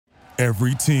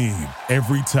Every team,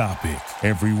 every topic,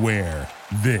 everywhere.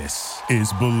 This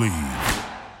is Believe.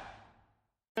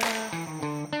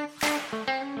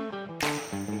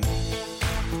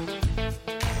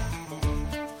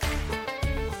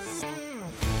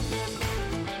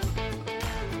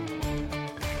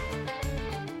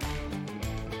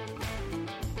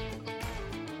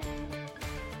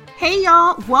 Hey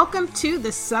y'all, welcome to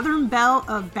the Southern Belle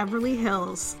of Beverly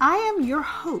Hills. I am your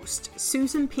host,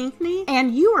 Susan Pinkney,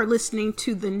 and you are listening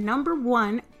to the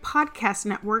 #1 podcast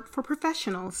network for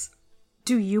professionals.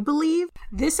 Do you believe?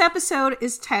 This episode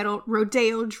is titled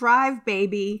Rodeo Drive,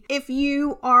 Baby. If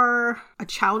you are a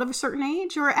child of a certain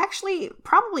age, or actually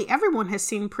probably everyone has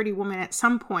seen Pretty Woman at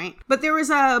some point, but there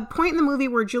was a point in the movie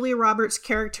where Julia Roberts'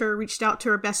 character reached out to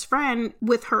her best friend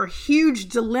with her huge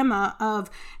dilemma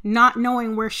of not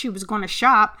knowing where she was going to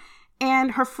shop,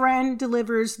 and her friend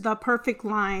delivers the perfect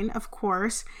line, of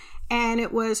course, and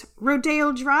it was,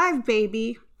 "Rodeo Drive,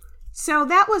 baby." So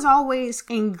that was always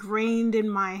ingrained in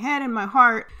my head and my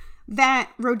heart that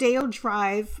Rodeo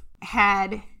Drive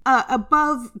had a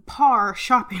above par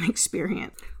shopping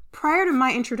experience. Prior to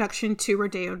my introduction to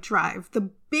Rodeo Drive, the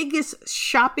biggest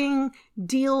shopping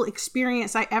deal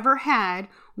experience I ever had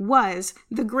was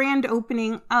the grand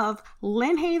opening of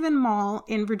Lynnhaven Mall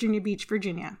in Virginia Beach,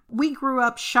 Virginia. We grew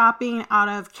up shopping out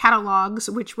of catalogs,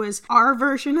 which was our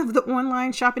version of the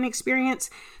online shopping experience.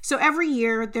 So every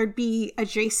year there'd be a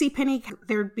JCPenney,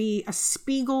 there'd be a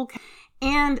Spiegel,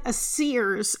 and a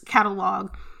Sears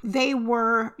catalog. They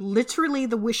were literally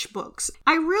the wish books.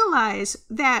 I realized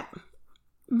that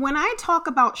when I talk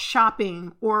about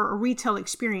shopping or a retail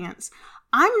experience,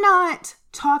 I'm not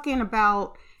talking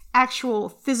about actual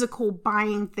physical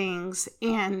buying things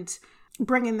and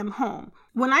bringing them home.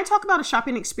 When I talk about a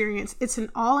shopping experience, it's an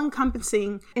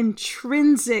all-encompassing,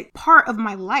 intrinsic part of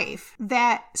my life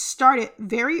that started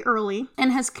very early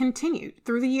and has continued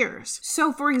through the years.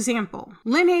 So, for example,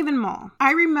 Lynnhaven Mall.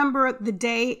 I remember the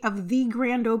day of the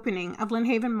grand opening of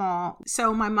Lynnhaven Mall.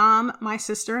 So my mom, my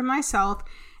sister, and myself,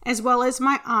 as well as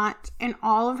my aunt and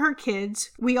all of her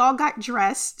kids, we all got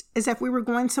dressed as if we were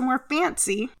going somewhere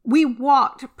fancy. We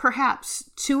walked perhaps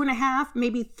 2.5,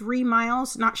 maybe 3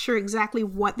 miles, not sure exactly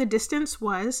what the distance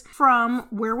was, from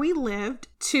where we lived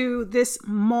to this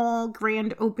mall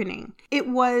grand opening. It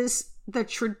was the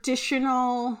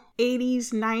traditional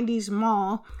 80s, 90s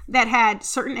mall that had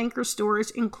certain anchor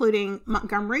stores, including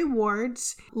Montgomery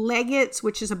Ward's, Leggett's,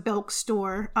 which is a Belk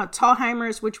store,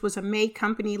 Tallheimer's, which was a May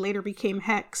company, later became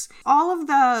Hex. All of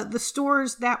the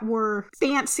stores that were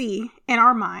fancy in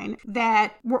our mind,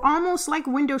 that were almost like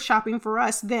window shopping for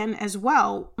us then as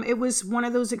well. It was one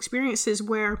of those experiences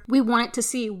where we wanted to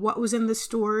see what was in the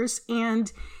stores,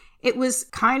 and it was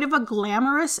kind of a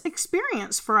glamorous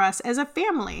experience for us as a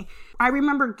family. I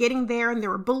remember getting there and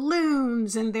there were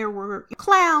balloons and there were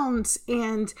clowns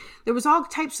and there was all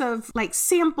types of like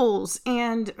samples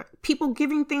and people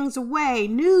giving things away,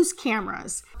 news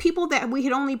cameras, people that we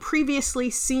had only previously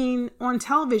seen on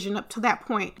television up to that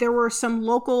point. There were some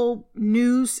local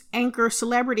news anchor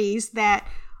celebrities that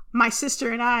my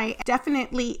sister and I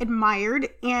definitely admired.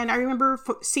 And I remember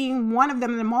seeing one of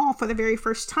them in the mall for the very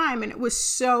first time, and it was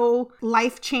so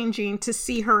life-changing to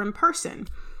see her in person.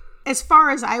 As far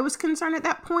as I was concerned at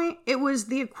that point, it was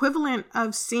the equivalent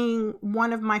of seeing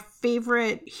one of my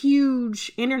favorite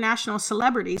huge international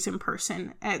celebrities in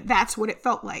person. That's what it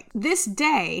felt like. This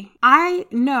day, I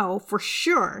know for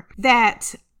sure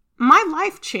that my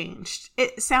life changed.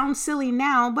 It sounds silly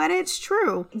now, but it's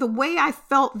true. The way I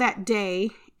felt that day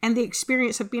and the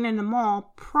experience of being in the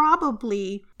mall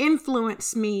probably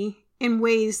influenced me in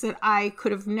ways that I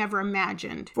could have never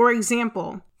imagined. For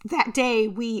example, that day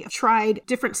we tried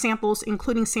different samples,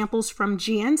 including samples from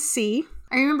GNC.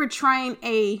 I remember trying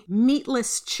a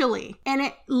meatless chili, and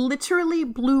it literally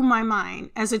blew my mind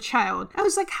as a child. I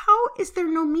was like, how is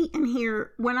there no meat in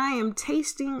here when I am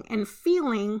tasting and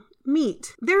feeling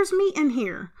meat? There's meat in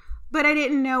here. But I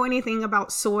didn't know anything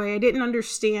about soy. I didn't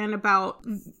understand about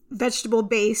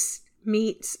vegetable-based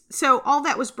meats. So all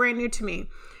that was brand new to me.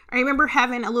 I remember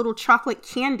having a little chocolate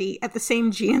candy at the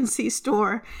same GNC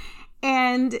store.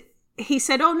 And he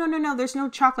said, oh, no, there's no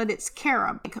chocolate. It's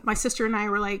carob. My sister and I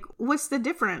were like, what's the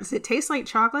difference? It tastes like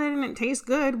chocolate and it tastes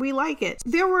good. We like it.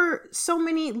 There were so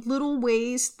many little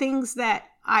ways, things that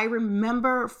I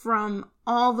remember from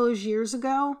all those years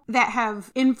ago that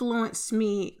have influenced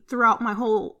me throughout my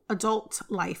whole adult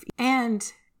life.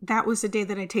 And that was the day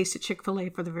that I tasted Chick-fil-A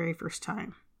for the very first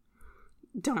time.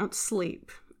 Don't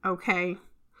sleep, okay?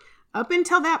 Up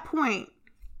until that point,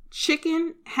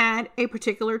 chicken had a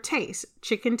particular taste.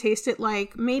 Chicken tasted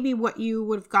like maybe what you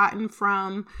would have gotten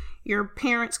from your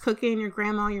parents cooking, your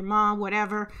grandma, your mom,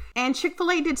 whatever. And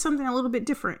Chick-fil-A did something a little bit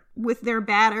different with their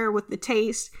batter, with the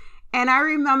taste. And I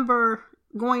remember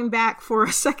going back for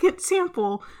a second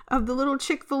sample of the little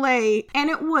Chick-fil-A, and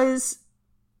it was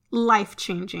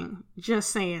life-changing,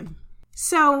 just saying.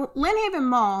 So Lynnhaven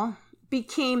Mall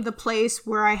became the place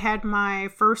where I had my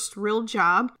first real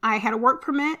job. I had a work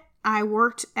permit. I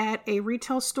worked at a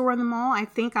retail store in the mall. I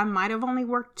think I might have only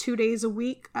worked 2 days a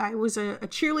week. I was a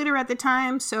cheerleader at the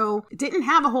time, so didn't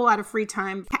have a whole lot of free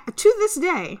time. To this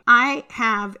day, I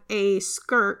have a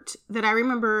skirt that I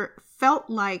remember felt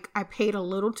like I paid a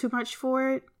little too much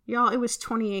for it. Y'all, it was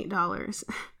 $28.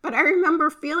 But I remember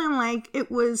feeling like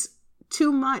it was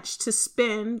too much to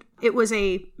spend. It was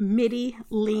a midi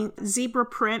length zebra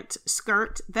print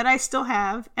skirt that I still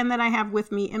have and that I have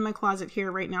with me in my closet here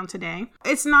right now today.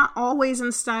 It's not always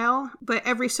in style, but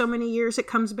every so many years it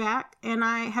comes back and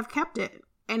I have kept it.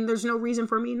 And there's no reason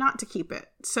for me not to keep it.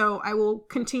 So I will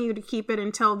continue to keep it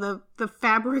until the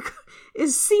fabric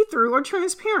is see-through or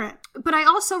transparent. But I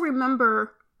also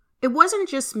remember it wasn't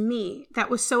just me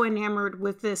that was so enamored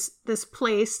with this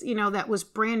place, you know, that was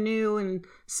brand new and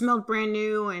smelled brand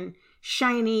new and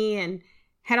shiny and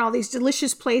had all these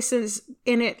delicious places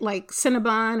in it like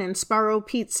Cinnabon and Sparrow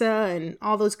Pizza and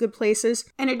all those good places.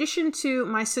 In addition to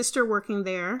my sister working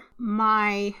there,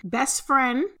 my best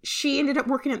friend, she ended up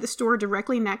working at the store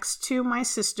directly next to my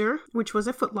sister, which was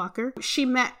a Foot Locker. She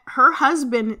met her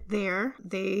husband there.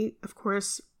 They, of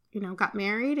course, got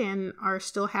married and are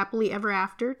still happily ever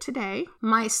after today.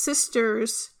 My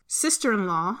sister's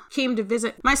sister-in-law came to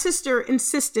visit. My sister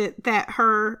insisted that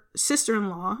her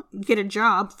sister-in-law get a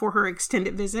job for her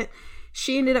extended visit.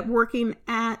 She ended up working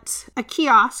at a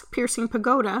kiosk, Piercing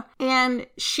Pagoda, and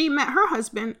she met her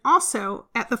husband also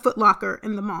at the Foot Locker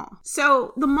in the mall.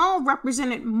 So the mall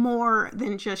represented more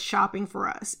than just shopping for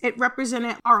us. It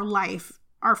represented our life.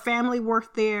 Our family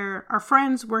worked there. Our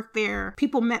friends worked there.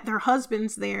 People met their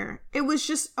husbands there. It was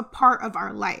just a part of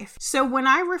our life. So when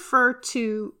I refer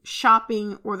to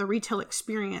shopping or the retail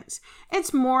experience,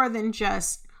 it's more than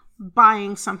just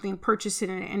buying something,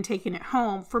 purchasing it, and taking it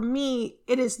home. For me,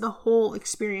 it is the whole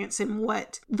experience and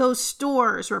what those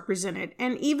stores represented.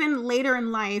 And even later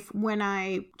in life, when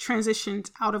I transitioned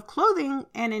out of clothing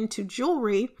and into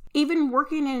jewelry, even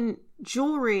working in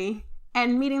jewelry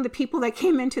and meeting the people that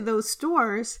came into those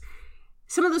stores,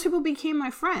 some of those people became my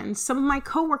friends. Some of my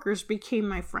coworkers became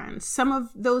my friends. Some of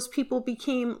those people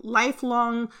became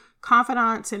lifelong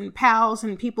confidants and pals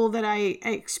and people that I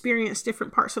experienced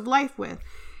different parts of life with.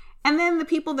 And then the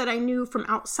people that I knew from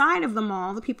outside of the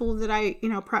mall, the people that I,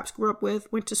 perhaps grew up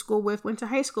with, went to school with, went to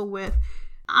high school with,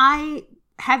 I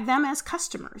had them as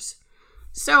customers.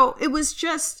 So it was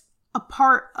just a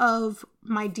part of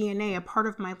my DNA, a part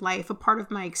of my life, a part of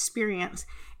my experience.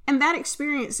 And that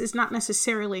experience is not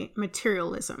necessarily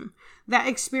materialism. That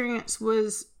experience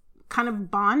was kind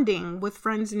of bonding with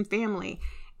friends and family.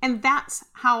 And that's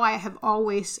how I have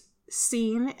always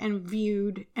seen and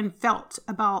viewed and felt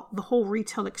about the whole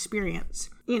retail experience.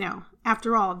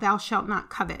 After all, thou shalt not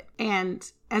covet.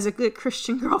 And as a good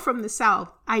Christian girl from the South,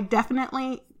 I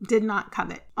definitely did not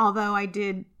covet. Although I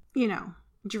did,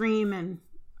 dream and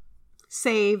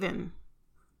save and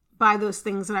buy those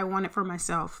things that I wanted for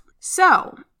myself.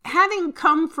 So, having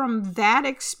come from that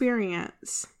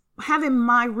experience, having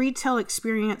my retail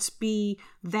experience be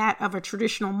that of a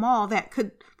traditional mall that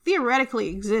could theoretically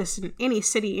exist in any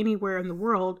city anywhere in the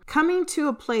world, coming to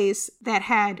a place that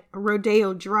had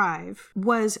Rodeo Drive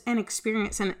was an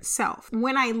experience in itself.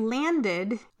 When I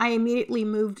landed, I immediately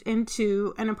moved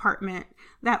into an apartment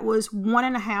that was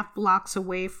 1.5 blocks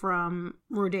away from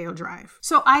Rodeo Drive.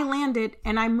 So I landed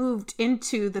and I moved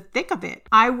into the thick of it.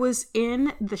 I was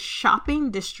in the shopping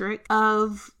district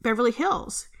of Beverly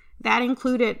Hills. That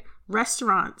included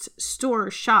restaurants,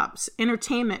 stores, shops,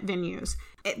 entertainment venues.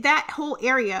 That whole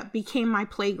area became my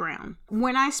playground.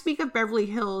 When I speak of Beverly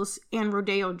Hills and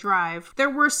Rodeo Drive,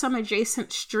 there were some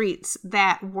adjacent streets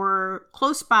that were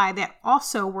close by that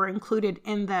also were included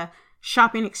in the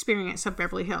shopping experience of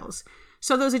Beverly Hills.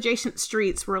 So those adjacent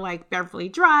streets were like Beverly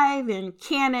Drive and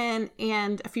Cannon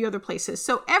and a few other places.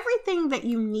 So everything that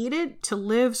you needed to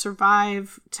live,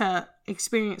 survive, to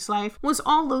experience life was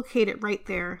all located right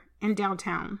there in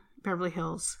downtown Beverly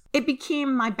Hills. It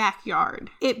became my backyard.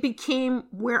 It became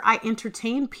where I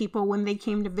entertained people when they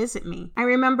came to visit me. I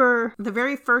remember the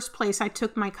very first place I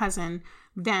took my cousin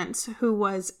Vince, who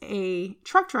was a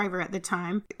truck driver at the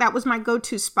time. That was my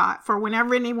go-to spot for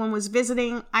whenever anyone was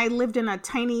visiting. I lived in a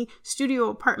tiny studio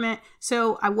apartment,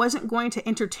 so I wasn't going to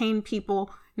entertain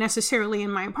people necessarily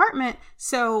in my apartment.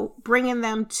 So bringing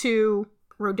them to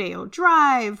Rodeo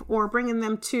Drive or bringing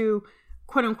them to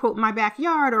quote unquote my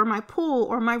backyard or my pool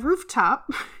or my rooftop,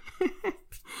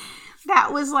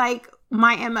 that was like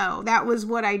my MO. That was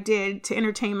what I did to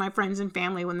entertain my friends and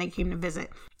family when they came to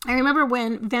visit. I remember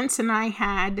when Vince and I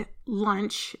had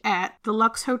lunch at the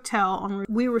Lux Hotel.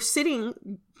 We were sitting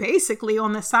basically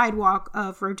on the sidewalk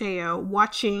of Rodeo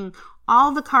watching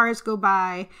all the cars go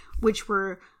by, which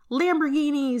were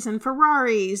Lamborghinis and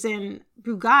Ferraris and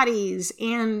Bugattis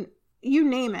and you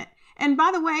name it. And by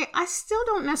the way, I still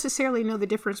don't necessarily know the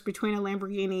difference between a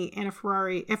Lamborghini and a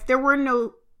Ferrari if there were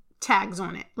no tags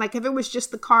on it. Like if it was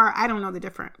just the car, I don't know the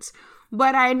difference.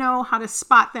 But I know how to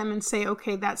spot them and say,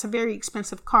 okay, that's a very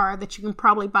expensive car that you can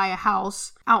probably buy a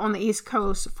house out on the East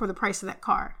Coast for the price of that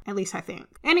car. At least I think.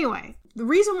 Anyway, the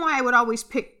reason why I would always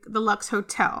pick the Lux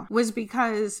Hotel was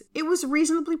because it was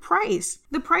reasonably priced.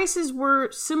 The prices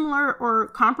were similar or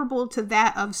comparable to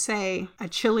that of, say, a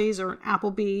Chili's or an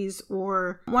Applebee's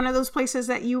or one of those places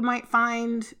that you might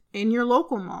find in your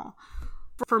local mall.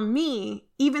 For me,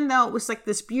 even though it was like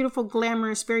this beautiful,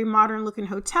 glamorous, very modern looking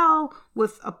hotel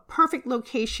with a perfect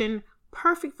location,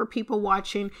 perfect for people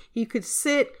watching, you could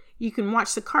sit, you can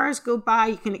watch the cars go by,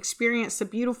 you can experience the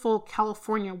beautiful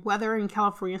California weather and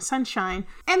California sunshine,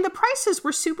 and the prices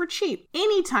were super cheap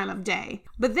any time of day.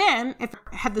 But then, if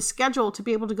I had the schedule to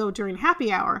be able to go during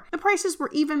happy hour, the prices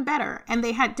were even better, and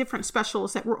they had different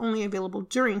specials that were only available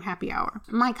during happy hour.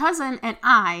 My cousin and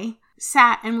I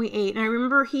sat and we ate, and I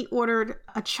remember he ordered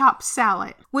a chopped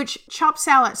salad, which chopped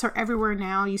salads are everywhere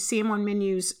now. You see them on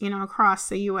menus, across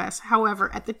the U.S.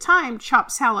 However, at the time,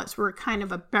 chopped salads were kind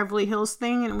of a Beverly Hills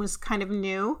thing, and it was kind of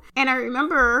new. And I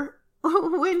remember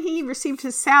when he received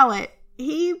his salad,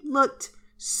 he looked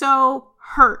so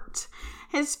hurt.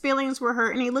 His feelings were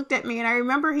hurt, and he looked at me, and I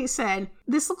remember he said,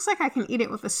 "This looks like I can eat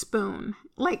it with a spoon."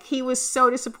 Like he was so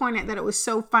disappointed that it was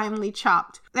so finely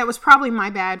chopped. That was probably my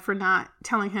bad for not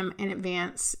telling him in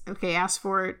advance, okay, ask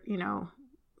for it,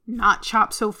 not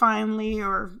chopped so finely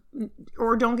or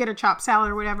don't get a chopped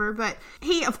salad or whatever. But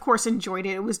he, of course, enjoyed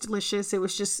it. It was delicious. It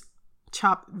was just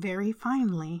chopped very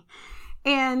finely.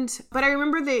 But I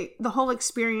remember the whole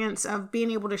experience of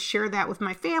being able to share that with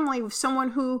my family, with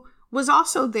someone who was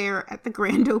also there at the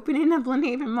grand opening of Lynn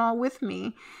Haven Mall with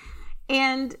me,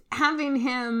 and having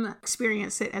him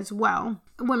experience it as well.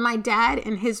 When my dad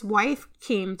and his wife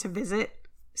came to visit,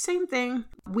 same thing.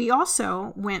 We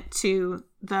also went to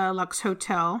the Lux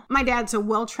Hotel. My dad's a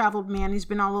well-traveled man. He's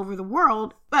been all over the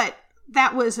world, but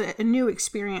that was a new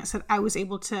experience that I was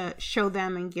able to show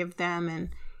them and give them and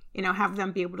have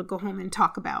them be able to go home and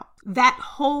talk about. That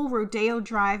whole Rodeo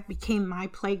Drive became my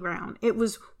playground. It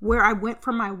was where I went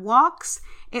for my walks.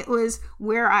 It was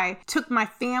where I took my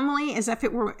family as if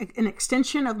it were an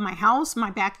extension of my house,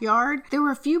 my backyard. There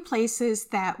were a few places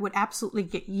that would absolutely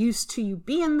get used to you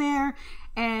being there,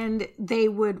 and they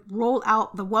would roll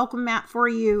out the welcome mat for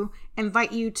you,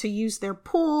 invite you to use their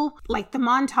pool. Like the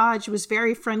Montage was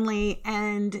very friendly,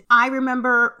 and I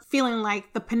remember feeling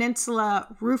like the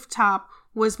Peninsula rooftop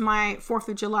was my 4th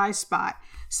of July spot.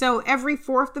 So every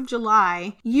 4th of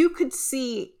July, you could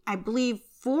see, I believe,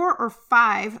 4 or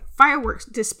 5 fireworks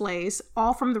displays,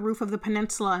 all from the roof of the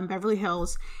Peninsula in Beverly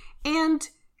Hills. And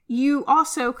you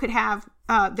also could have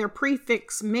their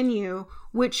prefix menu,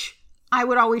 which I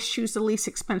would always choose the least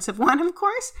expensive one, of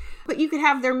course. But you could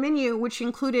have their menu, which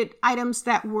included items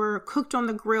that were cooked on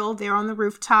the grill there on the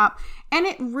rooftop. And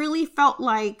it really felt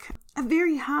like a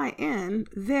very high-end,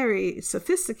 very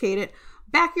sophisticated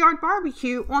backyard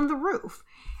barbecue on the roof.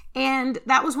 And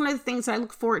that was one of the things that I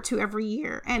look forward to every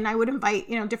year. And I would invite,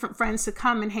 different friends to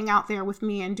come and hang out there with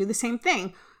me and do the same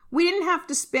thing. We didn't have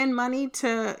to spend money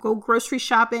to go grocery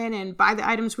shopping and buy the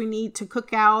items we need to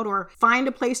cook out or find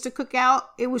a place to cook out.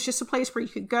 It was just a place where you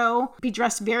could go, be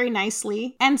dressed very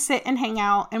nicely, and sit and hang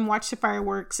out and watch the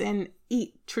fireworks and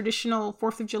eat traditional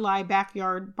 4th of July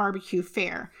backyard barbecue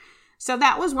fare. So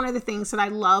that was one of the things that I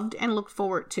loved and looked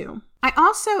forward to. I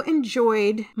also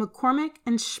enjoyed McCormick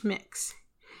and Schmick's.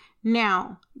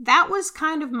 Now, that was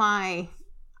kind of my,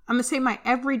 I'm going to say my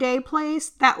everyday place,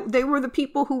 that they were the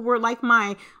people who were like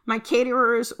my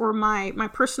caterers or my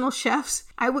personal chefs.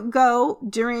 I would go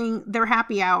during their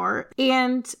happy hour,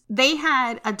 and they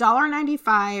had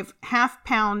 $1.95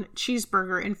 half-pound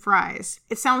cheeseburger and fries.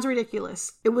 It sounds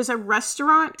ridiculous. It was a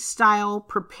restaurant-style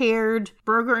prepared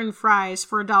burger and fries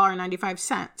for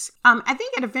 $1.95. I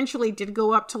think it eventually did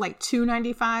go up to like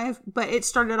 $2.95, but it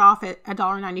started off at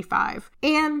 $1.95.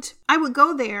 And I would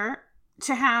go there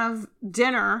to have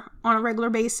dinner on a regular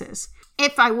basis.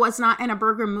 If I was not in a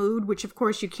burger mood, which of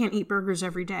course you can't eat burgers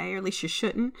every day, or at least you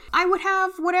shouldn't, I would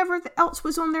have whatever else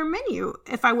was on their menu.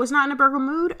 If I was not in a burger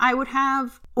mood, I would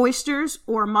have oysters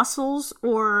or mussels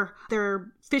or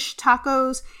their fish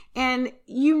tacos. And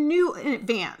you knew in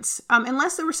advance,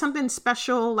 unless there was something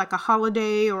special like a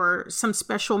holiday or some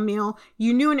special meal,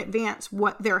 you knew in advance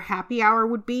what their happy hour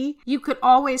would be. You could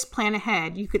always plan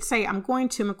ahead. You could say, I'm going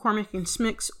to McCormick and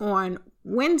Smith's on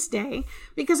Wednesday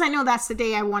because I know that's the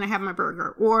day I want to have my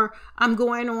burger, or I'm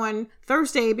going on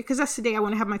Thursday because that's the day I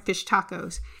want to have my fish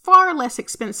tacos. Far less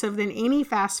expensive than any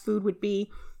fast food would be,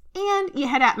 and you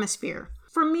had atmosphere.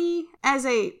 For me, as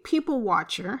a people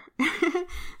watcher,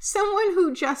 someone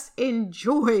who just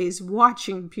enjoys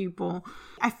watching people,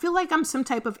 I feel like I'm some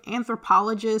type of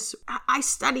anthropologist. I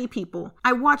study people.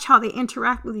 I watch how they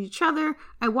interact with each other.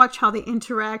 I watch how they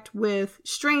interact with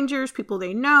strangers, people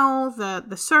they know,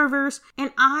 the servers,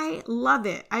 and I love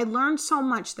it. I learned so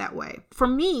much that way. For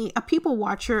me, a people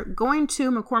watcher, going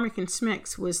to McCormick and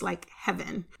Smith's was like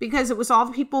heaven, because it was all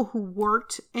the people who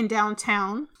worked in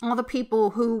downtown, all the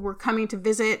people who were coming to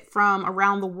visit from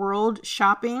around the world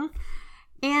shopping,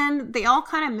 and they all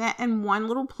kind of met in one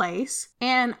little place,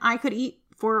 and I could eat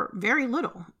for very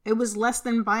little. It was less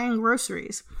than buying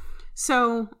groceries.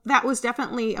 So that was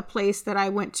definitely a place that I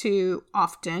went to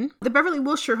often. The Beverly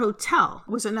Wilshire Hotel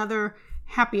was another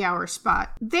happy hour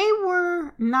spot. They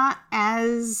were not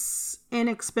as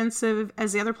inexpensive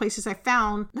as the other places I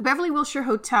found. The Beverly Wilshire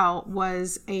Hotel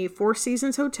was a Four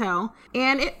Seasons hotel,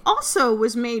 and it also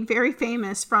was made very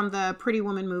famous from the Pretty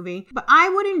Woman movie. But I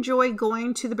would enjoy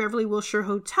going to the Beverly Wilshire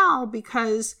Hotel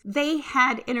because they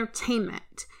had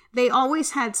entertainment. They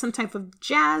always had some type of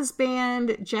jazz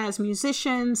band, jazz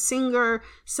musician, singer,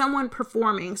 someone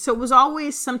performing. So it was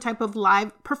always some type of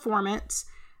live performance.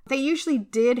 They usually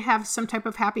did have some type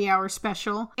of happy hour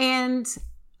special. And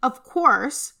of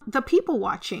course, the people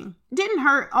watching didn't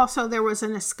hurt. Also, there was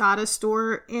an Escada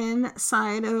store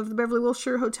inside of the Beverly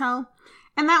Wilshire Hotel.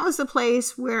 And that was the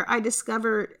place where I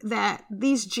discovered that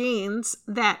these jeans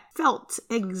that felt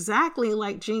exactly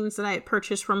like jeans that I had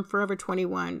purchased from Forever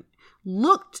 21,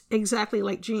 looked exactly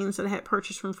like jeans that I had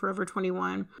purchased from Forever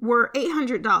 21, were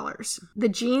 $800. The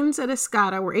jeans at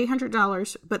Escada were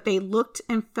 $800, but they looked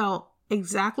and felt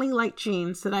exactly like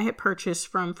jeans that I had purchased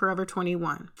from Forever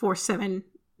 21 for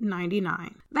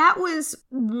 $7.99. That was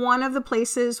one of the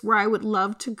places where I would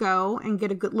love to go and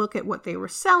get a good look at what they were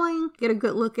selling, get a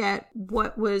good look at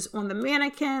what was on the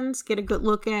mannequins, get a good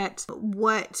look at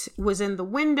what was in the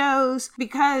windows,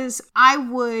 because I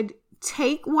would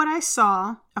take what I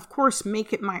saw, of course,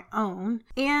 make it my own,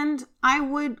 and I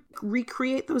would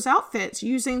recreate those outfits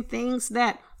using things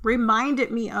that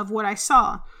reminded me of what I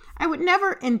saw. I would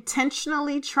never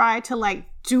intentionally try to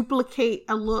duplicate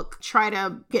a look, try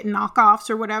to get knockoffs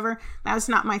or whatever. That's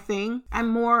not my thing. I'm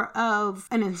more of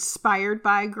an inspired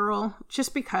by girl,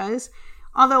 just because.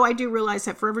 Although I do realize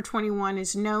that Forever 21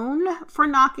 is known for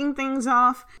knocking things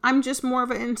off, I'm just more of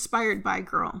an inspired by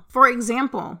girl. For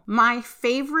example, my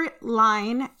favorite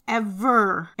line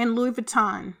ever in Louis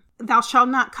Vuitton, "Thou shalt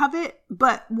not covet,"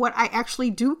 but what I actually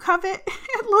do covet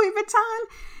at Louis Vuitton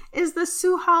is the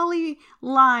Suhali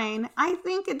line. I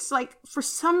think it's for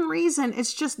some reason,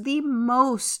 it's just the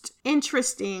most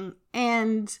interesting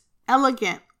and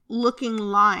elegant looking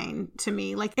line to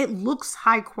me. It looks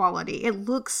high quality. It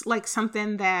looks like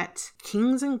something that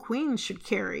kings and queens should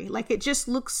carry. It just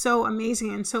looks so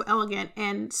amazing and so elegant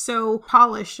and so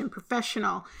polished and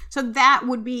professional. So that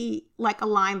would be a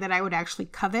line that I would actually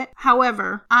covet.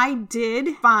 However, I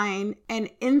did find an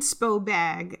inspo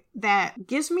bag that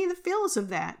gives me the feels of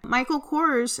that. Michael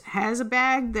Kors has a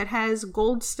bag that has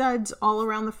gold studs all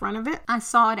around the front of it. I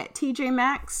saw it at TJ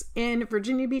Maxx in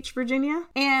Virginia Beach, Virginia,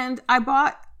 and I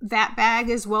bought that bag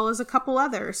as well as a couple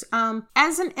others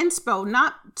as an inspo,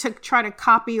 not to try to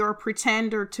copy or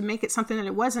pretend or to make it something that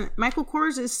it wasn't. Michael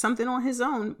Kors is something on his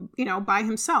own, by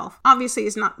himself. Obviously,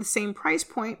 it's not the same price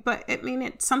point, but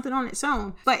it's something on its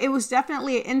own. But it was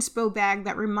definitely an inspo bag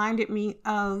that reminded me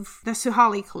of the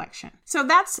Suhali collection. So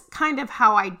that's kind of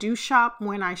how I do shop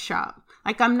when I shop.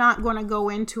 Like, I'm not going to go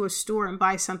into a store and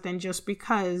buy something just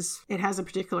because it has a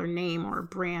particular name or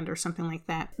brand or something like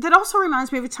that. That also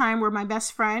reminds me of a time where my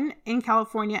best friend in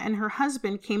California and her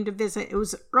husband came to visit. It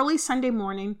was early Sunday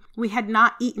morning. We had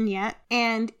not eaten yet,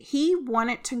 and he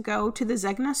wanted to go to the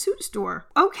Zegna suit store.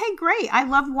 Okay, great. I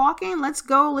love walking. Let's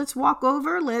go. Let's walk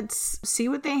over. Let's see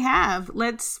what they have.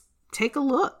 Let's take a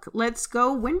look. Let's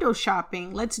go window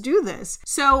shopping. Let's do this.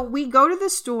 So we go to the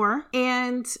store,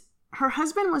 and her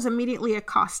husband was immediately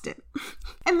accosted.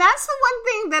 And that's the one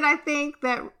thing that I think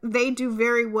that they do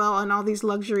very well in all these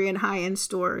luxury and high-end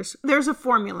stores. There's a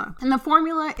formula, and the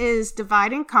formula is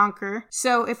divide and conquer.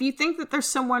 So if you think that there's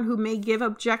someone who may give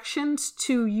objections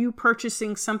to you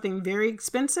purchasing something very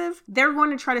expensive, they're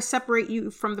going to try to separate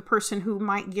you from the person who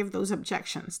might give those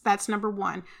objections. That's number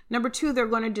one. Number two, they're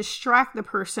going to distract the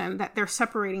person that they're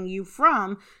separating you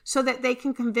from so that they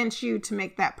can convince you to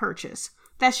make that purchase.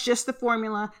 That's just the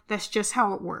formula. That's just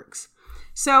how it works.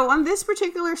 So on this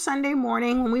particular Sunday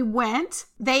morning when we went,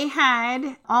 they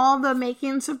had all the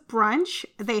makings of brunch.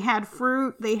 They had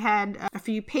fruit, they had a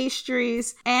few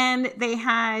pastries, and they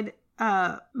had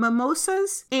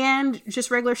mimosas and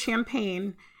just regular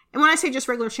champagne. And when I say just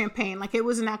regular champagne, like it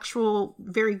was an actual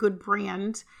very good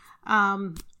brand,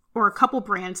 or a couple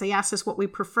brands. They asked us what we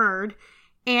preferred.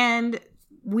 And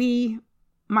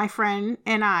my friend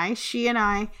and she and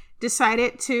I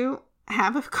decided to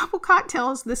have a couple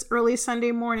cocktails this early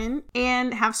Sunday morning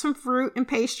and have some fruit and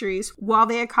pastries while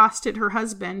they accosted her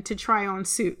husband to try on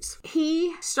suits.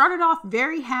 He started off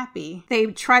very happy. They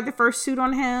tried the first suit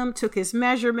on him, took his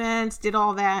measurements, did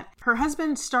all that. Her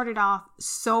husband started off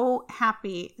so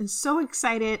happy and so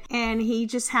excited, and he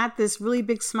just had this really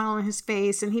big smile on his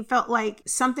face, and he felt like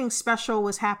something special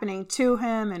was happening to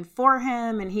him and for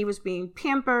him, and he was being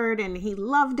pampered, and he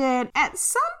loved it. At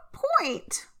some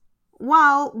point,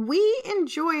 while we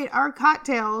enjoyed our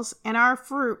cocktails and our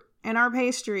fruit and our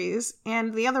pastries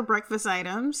and the other breakfast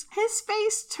items, his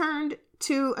face turned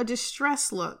to a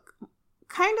distressed look,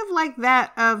 kind of like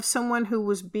that of someone who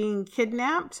was being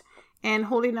kidnapped and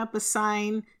holding up a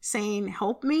sign saying,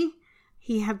 "Help me."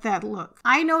 He had that look.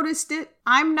 I noticed it.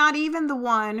 I'm not even the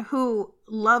one who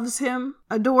loves him,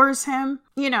 adores him,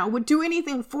 would do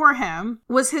anything for him,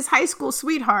 was his high school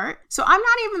sweetheart. So I'm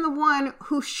not even the one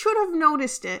who should have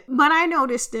noticed it, but I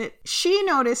noticed it. She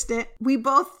noticed it. We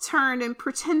both turned and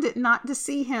pretended not to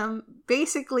see him,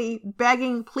 basically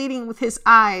begging, pleading with his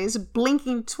eyes,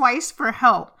 blinking twice for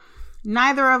help.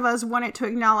 Neither of us wanted to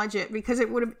acknowledge it because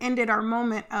it would have ended our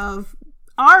moment of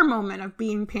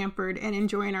being pampered and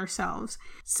enjoying ourselves.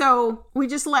 So we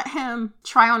just let him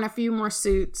try on a few more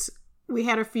suits. We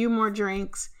had a few more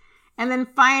drinks. And then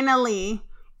finally,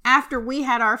 after we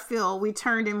had our fill, we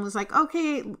turned and was like,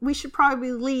 okay, we should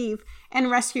probably leave, and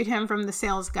rescued him from the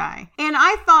sales guy. And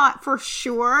I thought for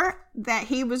sure that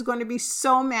he was going to be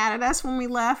so mad at us when we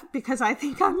left, because I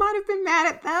think I might have been mad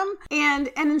at them. And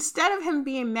instead of him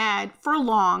being mad for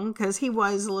long, because he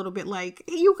was a little bit like,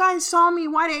 hey, you guys saw me,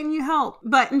 why didn't you help?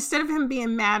 But instead of him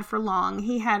being mad for long,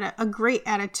 he had a great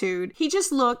attitude. He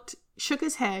just shook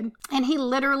his head, and he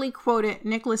literally quoted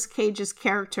Nicolas Cage's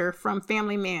character from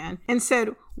Family Man and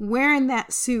said, "Wearing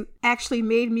that suit actually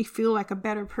made me feel like a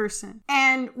better person."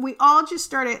 And we all just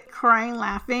started crying,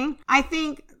 laughing. I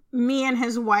think me and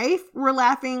his wife were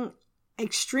laughing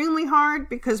extremely hard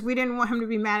because we didn't want him to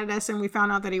be mad at us, and we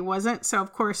found out that he wasn't. So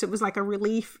of course it was like a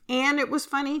relief, and it was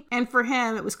funny. And for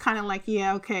him, it was kind of like,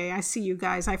 yeah, okay, I see you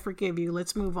guys. I forgive you.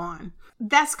 Let's move on.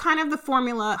 That's kind of the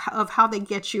formula of how they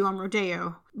get you on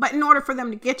Rodeo. But in order for them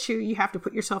to get you, you have to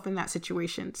put yourself in that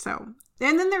situation.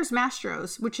 And then there's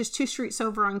Mastro's, which is 2 streets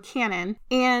over on Cannon.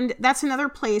 And that's another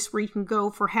place where you can go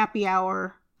for happy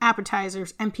hour,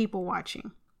 appetizers, and people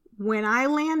watching. When I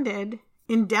landed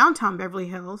in downtown Beverly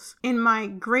Hills, in my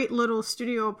great little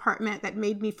studio apartment that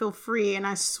made me feel free, and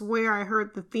I swear I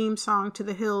heard the theme song to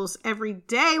The Hills every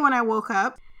day when I woke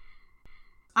up,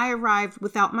 I arrived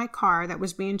without my car that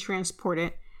was being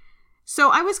transported.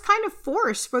 So I was kind of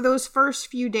forced for those first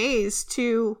few days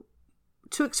to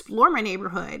explore my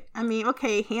neighborhood. I mean,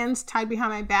 okay, hands tied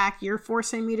behind my back, you're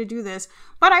forcing me to do this.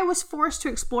 But I was forced to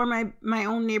explore my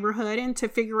own neighborhood and to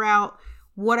figure out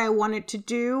what I wanted to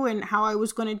do and how I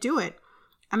was going to do it.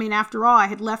 I mean, after all, I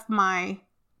had left my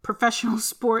professional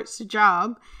sports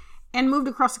job and moved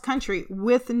across the country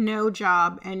with no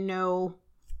job and no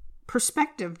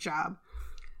prospective job.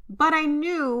 But I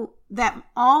knew that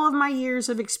all of my years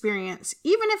of experience,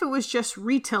 even if it was just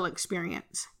retail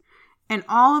experience, and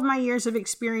all of my years of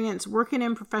experience working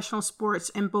in professional sports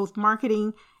in both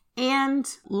marketing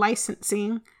and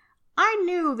licensing, I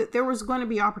knew that there was going to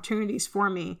be opportunities for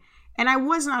me. And I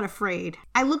was not afraid.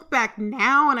 I look back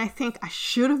now and I think I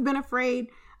should have been afraid.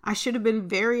 I should have been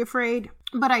very afraid,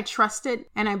 but I trusted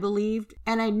and I believed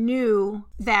and I knew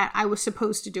that I was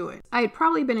supposed to do it. I had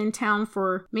probably been in town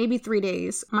for maybe 3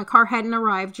 days. My car hadn't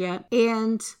arrived yet.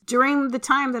 And during the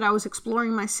time that I was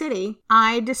exploring my city,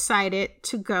 I decided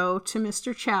to go to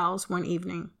Mr. Chow's one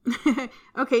evening.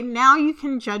 Okay, now you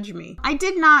can judge me. I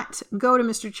did not go to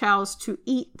Mr. Chow's to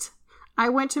eat. I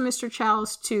went to Mr.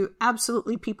 Chow's to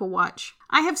absolutely people watch.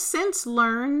 I have since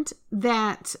learned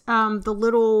that the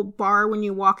little bar when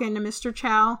you walk into Mr.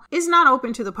 Chow is not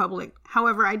open to the public.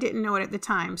 However, I didn't know it at the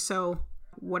time, so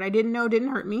what I didn't know didn't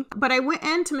hurt me. But I went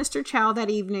into Mr. Chow that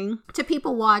evening to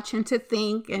people watch and to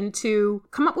think and to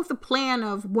come up with a plan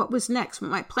of what was next,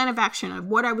 my plan of action of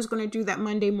what I was going to do that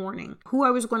Monday morning, who I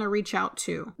was going to reach out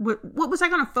to, what was I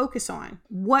going to focus on,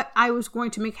 what I was going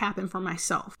to make happen for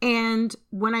myself. And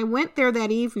when I went there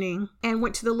that evening and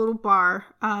went to the little bar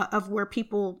of where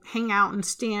people hang out and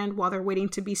stand while they're waiting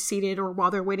to be seated or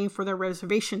while they're waiting for their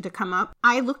reservation to come up,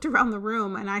 I looked around the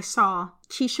room and I saw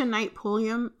Keisha Knight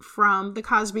Pulliam from The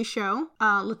Cosby Show,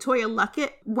 LaToya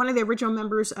Luckett, one of the original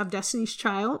members of Destiny's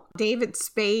Child, David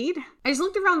Spade. I just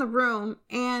looked around the room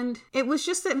and it was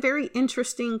just a very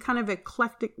interesting kind of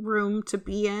eclectic room to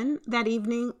be in that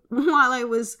evening while I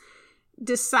was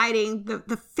deciding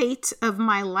the fate of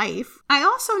my life. I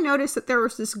also noticed that there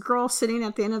was this girl sitting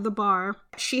at the end of the bar.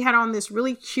 She had on this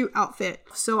really cute outfit.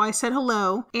 So I said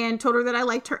hello and told her that I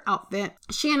liked her outfit.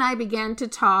 She and I began to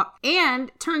talk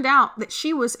and turned out that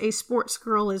she was a sports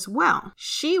girl as well.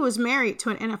 She was married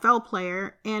to an NFL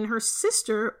player and her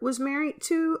sister was married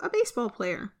to a baseball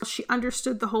player. She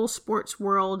understood the whole sports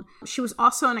world. She was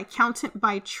also an accountant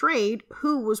by trade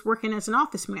who was working as an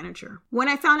office manager. When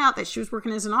I found out that she was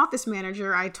working as an office manager,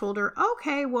 I told her,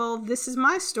 okay, well, this is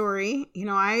my story.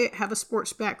 I have a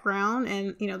sports background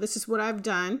and, this is what I've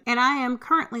done. And I am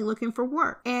currently looking for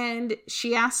work. And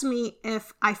she asked me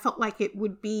if I felt like it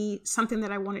would be something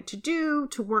that I wanted to do,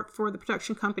 to work for the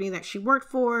production company that she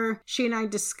worked for. She and I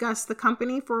discussed the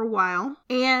company for a while.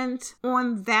 And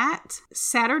on that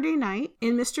Saturday night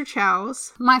in Mr.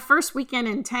 Chow's, my first weekend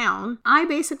in town, I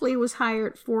basically was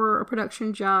hired for a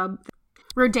production job.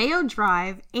 Rodeo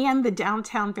Drive and the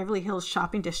downtown Beverly Hills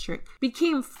shopping district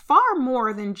became far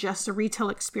more than just a retail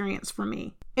experience for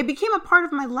me. It became a part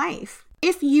of my life.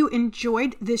 If you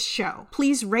enjoyed this show,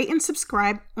 please rate and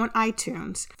subscribe on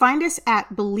iTunes. Find us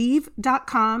at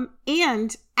Believe.com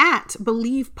and at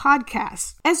Believe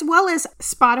Podcasts, as well as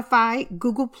Spotify,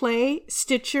 Google Play,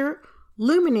 Stitcher,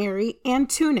 Luminary, and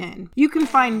TuneIn. You can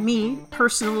find me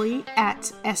personally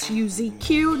at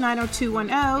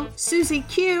SUZQ90210,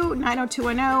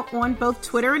 SuzyQ90210 on both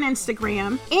Twitter and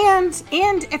Instagram. And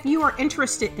if you are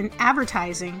interested in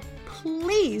advertising,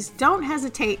 please don't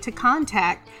hesitate to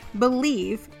contact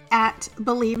Believe at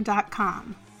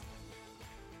Believe.com.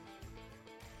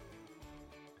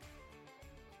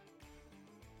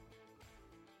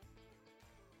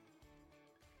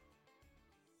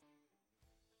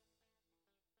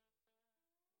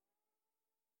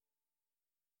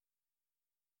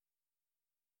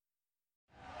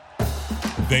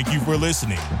 Thank you for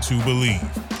listening to Believe.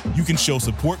 You can show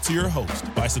support to your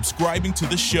host by subscribing to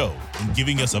the show and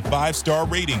giving us a 5-star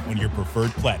rating on your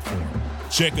preferred platform.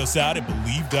 Check us out at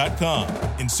Believe.com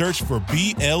and search for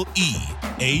BLEAV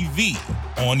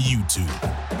on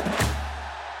YouTube.